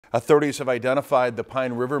Authorities have identified the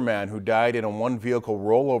Pine River man who died in a one-vehicle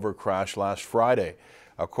rollover crash last Friday.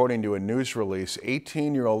 According to a news release,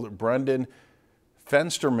 18-year-old Brendan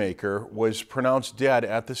Fenstermaker was pronounced dead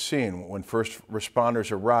at the scene when first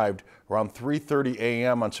responders arrived around 3:30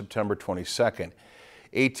 a.m. on September 22nd.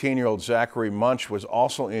 18-year-old Zachary Munch was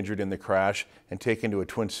also injured in the crash and taken to a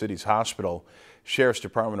Twin Cities hospital. Sheriff's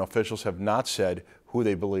Department officials have not said who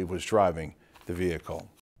they believe was driving the vehicle.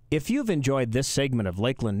 If you've enjoyed this segment of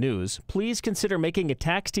Lakeland News, please consider making a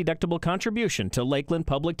tax-deductible contribution to Lakeland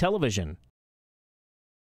Public Television.